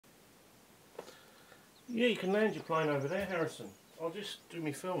Yeah, you can land your plane over there, Harrison. I'll just do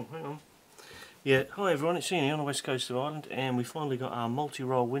my film, hang on. Yeah, hi everyone, it's Ian here on the west coast of Ireland, and we finally got our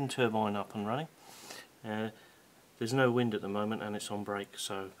multi-role wind turbine up and running. There's no wind at the moment and it's on break,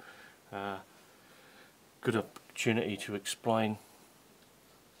 so good opportunity to explain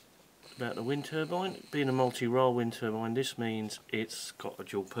about the wind turbine. Being a multi-role wind turbine, this means it's got a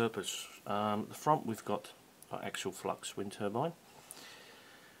dual purpose. At the front we've got our axial flux wind turbine,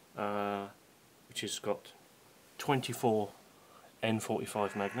 which has got 24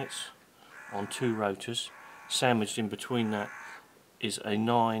 N45 magnets on 2 rotors. Sandwiched in between that is a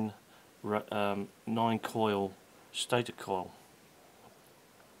 9 coil stator coil,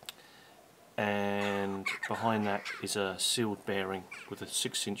 and behind that is a sealed bearing with a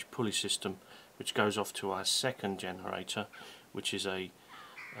 6-inch pulley system which goes off to our second generator, which is a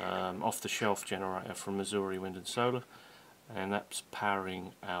off-the-shelf generator from Missouri Wind and Solar, and that's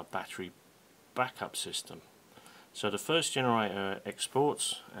powering our battery backup system. So the first generator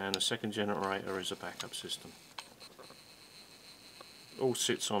exports and the second generator is a backup system. All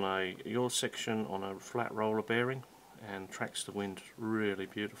sits on a yaw section on a flat roller bearing and tracks the wind really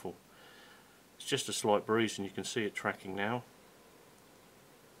beautiful. It's just a slight breeze and you can see it tracking now.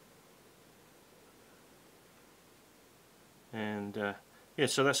 And yeah,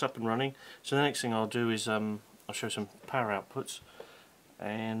 so that's up and running. So the next thing I'll do is I'll show some power outputs.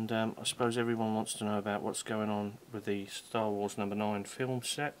 And I suppose everyone wants to know about what's going on with the Star Wars #9 film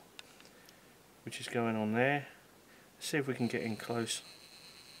set, which is going on there. Let's see if we can get in close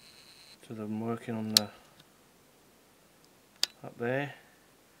to them working on the up there.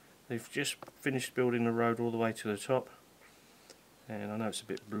 They've just finished building the road all the way to the top, and I know it's a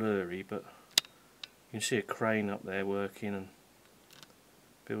bit blurry, but you can see a crane up there working and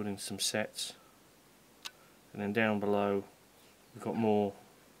building some sets. And then down below we've got more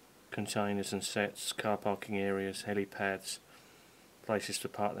containers and sets, car parking areas, helipads, places to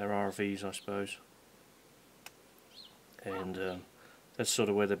park their RVs I suppose. And that's sort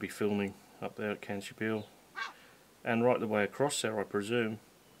of where they'll be filming, up there at Canterbury. And right the way across there I presume.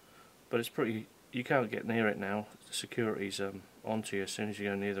 But it's pretty, you can't get near it now, the security's onto you as soon as you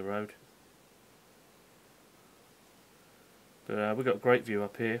go near the road. But we've got a great view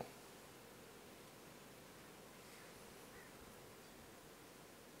up here.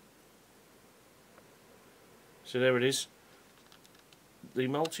 So there it is, the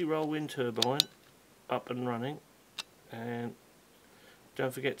multi-role wind turbine up and running, and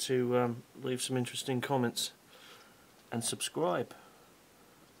don't forget to leave some interesting comments and subscribe.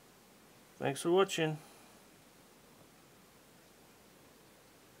 Thanks for watching.